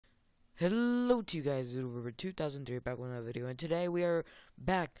Hello to you guys, it's over 2003 back with another video, and today we are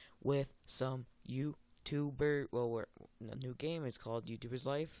back with some YouTuber, we're a new game. It's called YouTuber's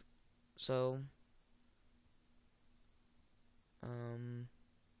Life. So, um,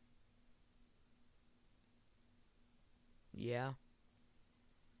 yeah.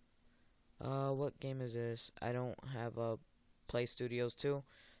 What game is this? I don't have a Play Studios 2,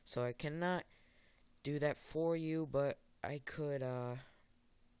 so I cannot do that for you, but I could,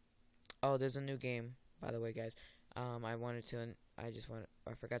 oh, there's a new game, by the way, guys. I wanted to, I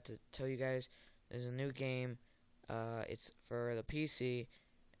forgot to tell you guys, there's a new game. It's for the PC,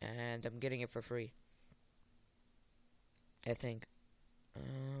 and I'm getting it for free, I think.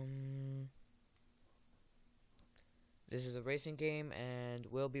 This is a racing game, and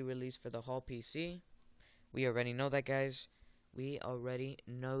will be released for the whole PC. We already know that, guys. We already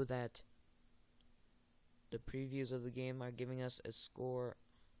know that. The previews of the game are giving us a score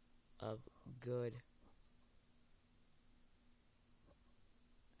of good.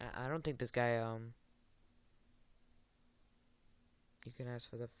 I don't think this guy, you can ask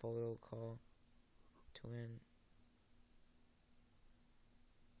for the photo call to win.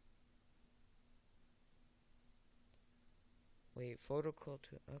 Wait, photo call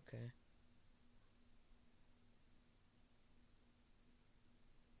to, okay.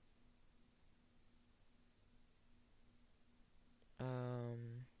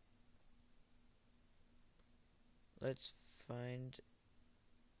 Let's find,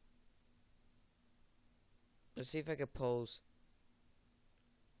 let's see if I could pose.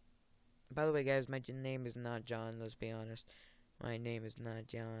 By the way, guys, my name is not John, let's be honest. My name is not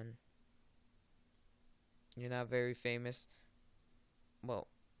John. You're not very famous. Well,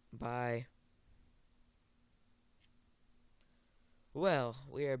 bye. Well,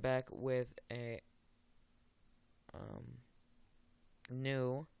 we are back with a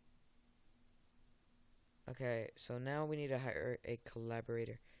new. Okay, so now we need to hire a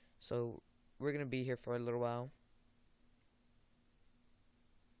collaborator. So we're gonna be here for a little while.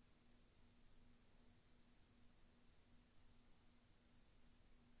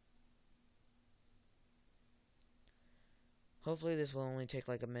 Hopefully this will only take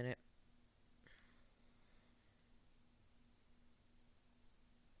like a minute.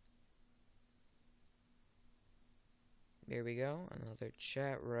 There we go, another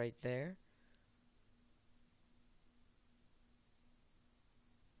chat right there.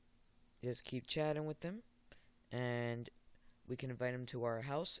 Just keep chatting with them, and we can invite him to our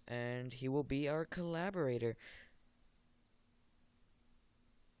house, and he will be our collaborator.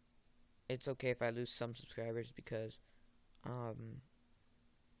 It's okay if I lose some subscribers because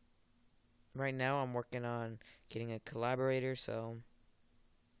right now I'm working on getting a collaborator, so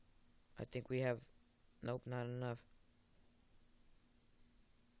I think we have, nope, not enough.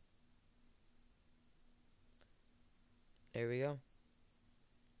 There we go.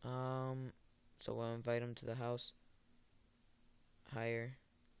 So we'll invite him to the house. Hire.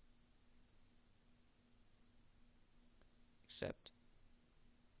 Accept.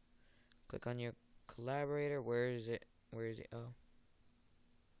 Click on your collaborator. Where is it? Where is it? Oh.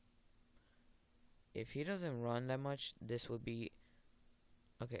 If he doesn't run that much, this would be...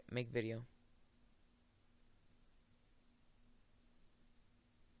 Okay, make video.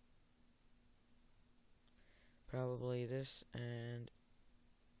 Probably this and...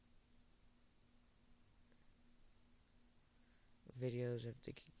 videos if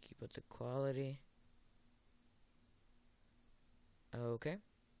they keep up the quality. Okay.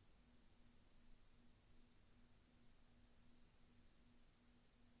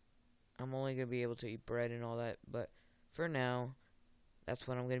 I'm only gonna be able to eat bread and all that, but for now, that's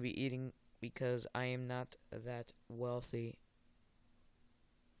what I'm gonna be eating because I am not that wealthy.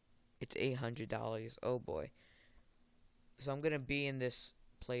 It's $800. Oh boy. So I'm gonna be in this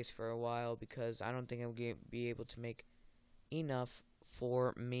place for a while because I don't think I'm gonna be able to make enough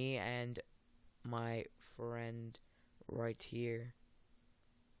for me and my friend right here.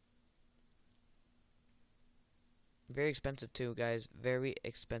 Very expensive too, guys. Very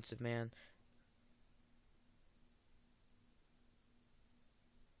expensive, man.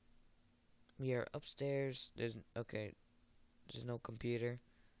 We are upstairs. There's okay. There's no computer.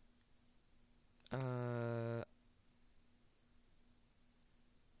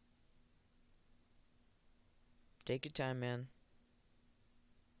 Take your time, man.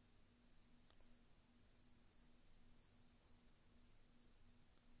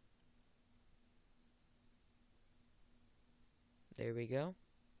 There we go.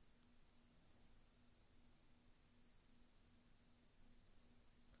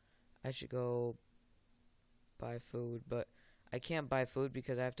 I should go buy food, but I can't buy food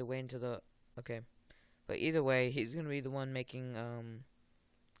because I have to wait until the okay. But either way, he's gonna be the one making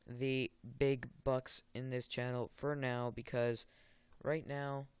the big bucks in this channel for now because right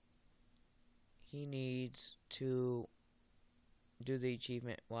now he needs to do the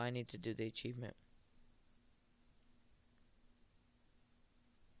achievement. Well, I need to do the achievement.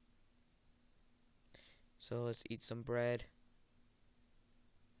 So let's eat some bread.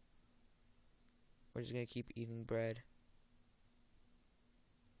 We're just gonna keep eating bread.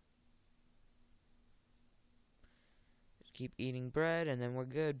 Just keep eating bread and then we're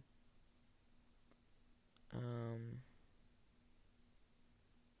good.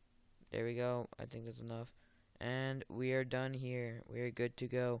 There we go. I think that's enough. And we are done here. We are good to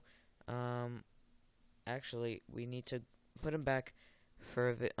go. Actually, we need to put him back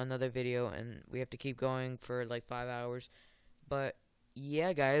for another video, and we have to keep going for like 5 hours. But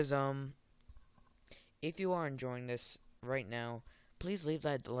yeah, guys, if you are enjoying this right now, please leave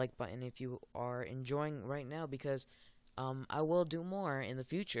that like button if you are enjoying right now, because I will do more in the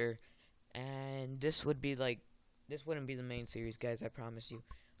future, and this wouldn't be the main series, guys. I promise you.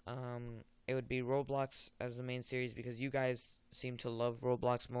 It would be Roblox as the main series because you guys seem to love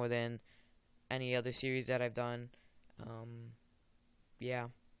Roblox more than any other series that I've done. Yeah,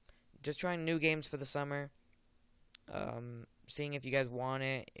 just trying new games for the summer. Seeing if you guys want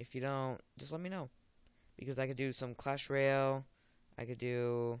it. If you don't, just let me know, because I could do some Clash Royale. I could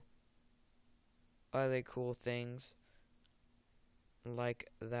do other cool things like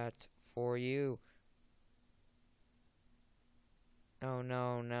that for you. Oh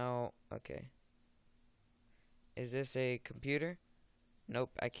no, no. Okay. Is this a computer?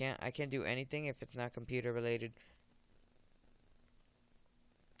 Nope, I can't do anything if it's not computer related.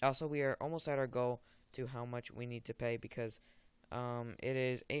 Also, we are almost at our goal to how much we need to pay, because it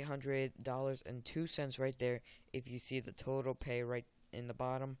is $800.02 right there if you see the total pay right in the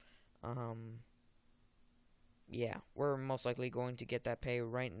bottom. Yeah, we're most likely going to get that pay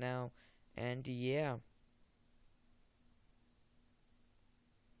right now, and yeah.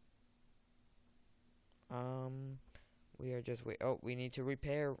 We are just oh, we need to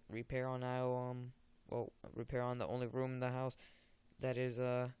repair on our well, repair on the only room in the house that is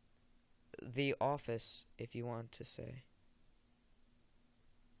the office, if you want to say.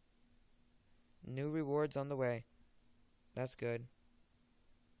 New rewards on the way. That's good.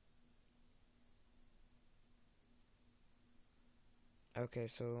 Okay,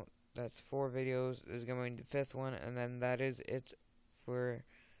 so that's 4 videos. This is going to the 5th one, and then that is it for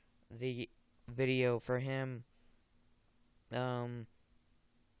the video for him.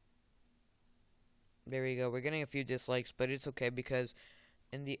 There we go. We're getting a few dislikes, but it's okay, because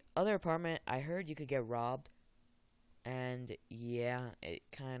in the other apartment, I heard you could get robbed. And yeah, it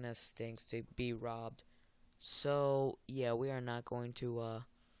kind of stinks to be robbed. So yeah, we are not going to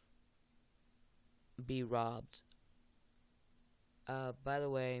be robbed. By the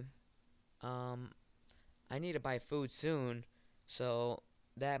way, I need to buy food soon. So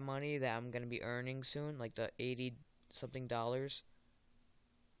that money that I'm gonna be earning soon, like the 80 something dollars,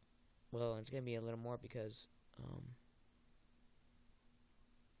 well, it's gonna be a little more because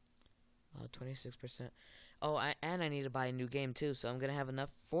 26%. Oh, and I need to buy a new game too, so I'm gonna have enough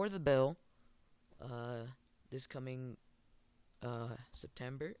for the bill. This coming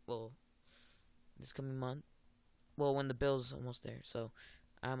September. Well, this coming month. Well, when the bill's almost there, so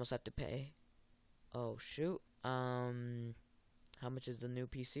I almost have to pay. Oh shoot. How much is the new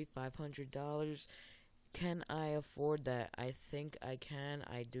PC? $500. Can I afford that? I think I can.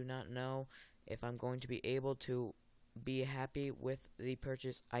 I do not know if I'm going to be able to be happy with the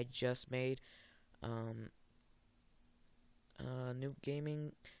purchase I just made. New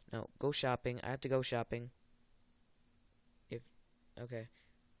gaming. No, go shopping. I have to go shopping. Okay.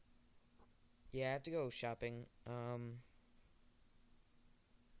 Yeah, I have to go shopping.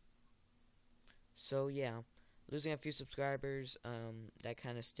 So yeah, losing a few subscribers, that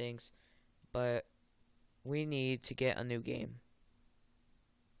kind of stinks, but we need to get a new game.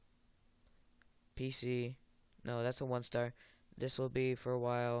 PC. No, that's a 1-star. This will be for a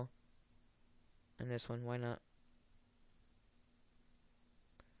while. And this one, why not?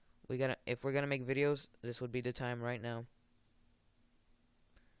 If we're gonna make videos, this would be the time right now.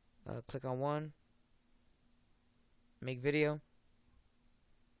 Click on one. Make video.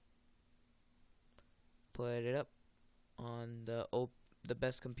 Put it up on the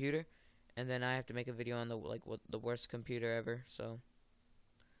best computer, and then I have to make a video on the worst computer ever. So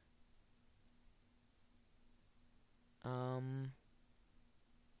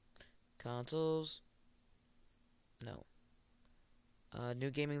consoles. No. New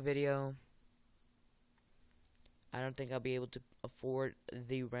gaming video. I don't think I'll be able to afford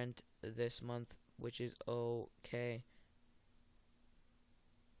the rent this month, which is okay.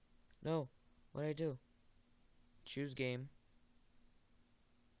 No, what did I do? Choose game.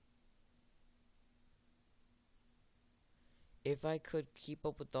 If I could keep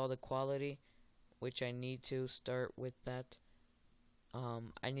up with all the quality, which I need to start with that,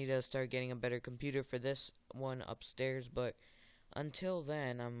 I need to start getting a better computer for this one upstairs, but until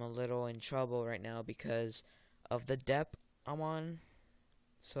then, I'm a little in trouble right now because of the depth I'm on.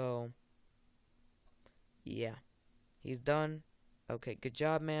 So, yeah, he's done. Okay, good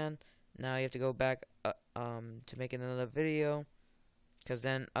job, man. Now you have to go back to make another video, because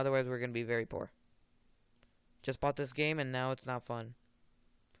then otherwise we're gonna be very poor. Just bought this game and now it's not fun.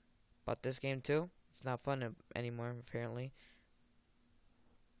 Bought this game too. It's not fun anymore apparently.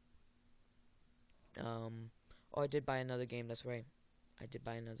 Oh, I did buy another game. That's right. I did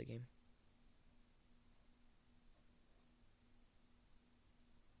buy another game.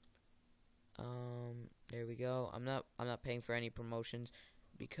 There we go. I'm not paying for any promotions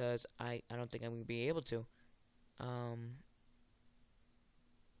because I don't think I'm gonna be able to. Um,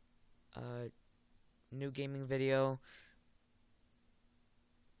 New gaming video.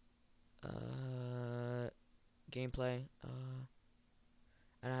 Gameplay.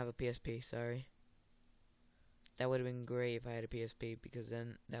 I don't have a PSP. Sorry. That would have been great if I had a PSP because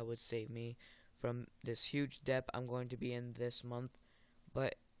then that would save me from this huge debt I'm going to be in this month.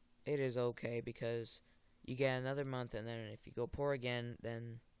 But it is okay because you get another month, and then if you go poor again,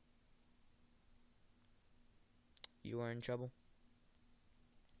 then you are in trouble.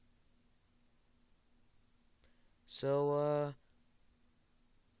 So,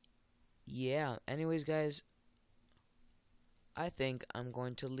 yeah. Anyways, guys, I think I'm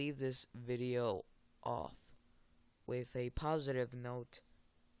going to leave this video off with a positive note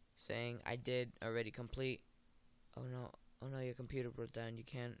saying I did already complete. Oh no, your computer broke down. You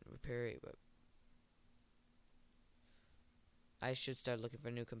can't repair it. But I should start looking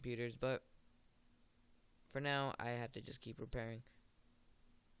for new computers, but for now, I have to just keep repairing.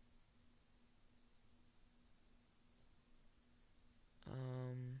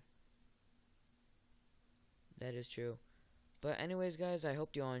 That is true. But anyways, guys, I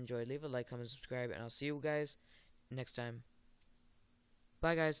hope you all enjoyed. Leave a like, comment, subscribe, and I'll see you guys next time.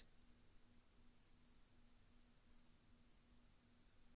 Bye, guys.